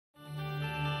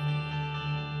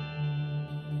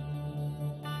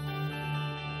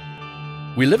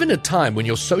We live in a time when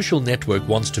your social network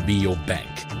wants to be your bank.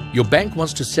 Your bank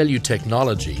wants to sell you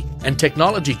technology, and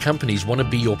technology companies want to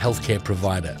be your healthcare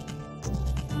provider.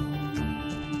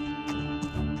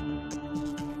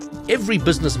 Every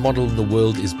business model in the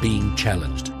world is being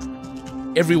challenged.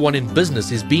 Everyone in business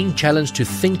is being challenged to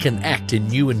think and act in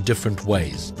new and different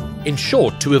ways. In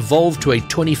short, to evolve to a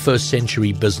 21st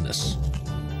century business.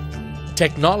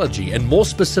 Technology, and more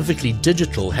specifically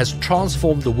digital, has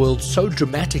transformed the world so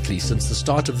dramatically since the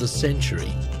start of the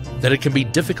century that it can be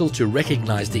difficult to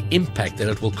recognize the impact that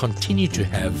it will continue to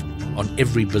have on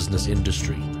every business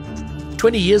industry.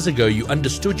 20 years ago, you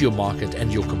understood your market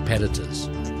and your competitors.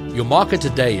 Your market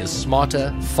today is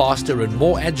smarter, faster, and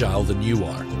more agile than you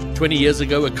are. 20 years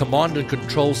ago, a command and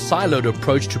control siloed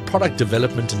approach to product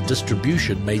development and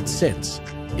distribution made sense.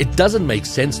 It doesn't make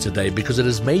sense today because it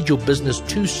has made your business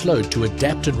too slow to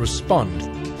adapt and respond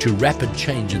to rapid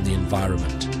change in the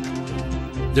environment.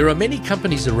 There are many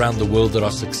companies around the world that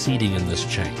are succeeding in this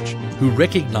change, who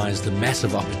recognize the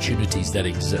massive opportunities that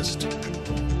exist.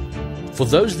 For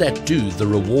those that do, the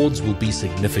rewards will be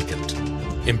significant.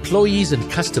 Employees and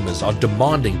customers are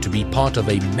demanding to be part of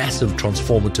a massive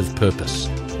transformative purpose.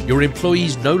 Your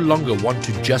employees no longer want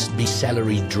to just be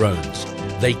salaried drones.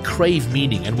 They crave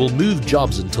meaning and will move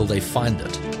jobs until they find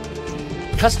it.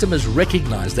 Customers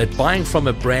recognize that buying from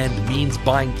a brand means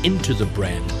buying into the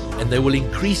brand, and they will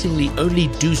increasingly only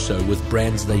do so with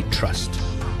brands they trust.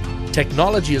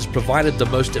 Technology has provided the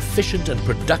most efficient and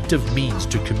productive means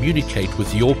to communicate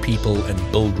with your people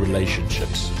and build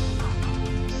relationships.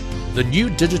 The new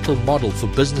digital model for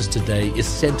business today is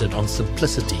centered on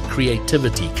simplicity,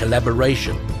 creativity,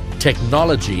 collaboration,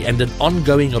 technology, and an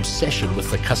ongoing obsession with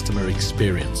the customer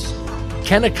experience.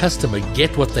 Can a customer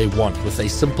get what they want with a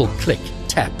simple click,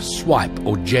 tap, swipe,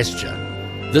 or gesture?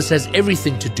 This has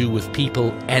everything to do with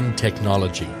people and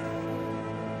technology.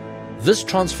 This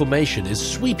transformation is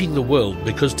sweeping the world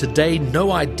because today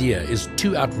no idea is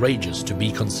too outrageous to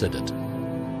be considered.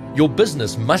 Your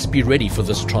business must be ready for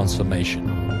this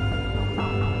transformation.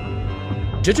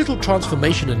 Digital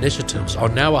transformation initiatives are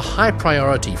now a high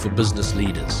priority for business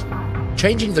leaders.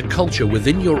 Changing the culture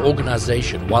within your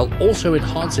organization while also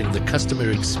enhancing the customer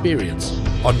experience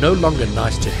are no longer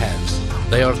nice to haves.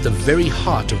 They are at the very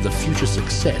heart of the future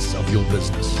success of your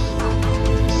business.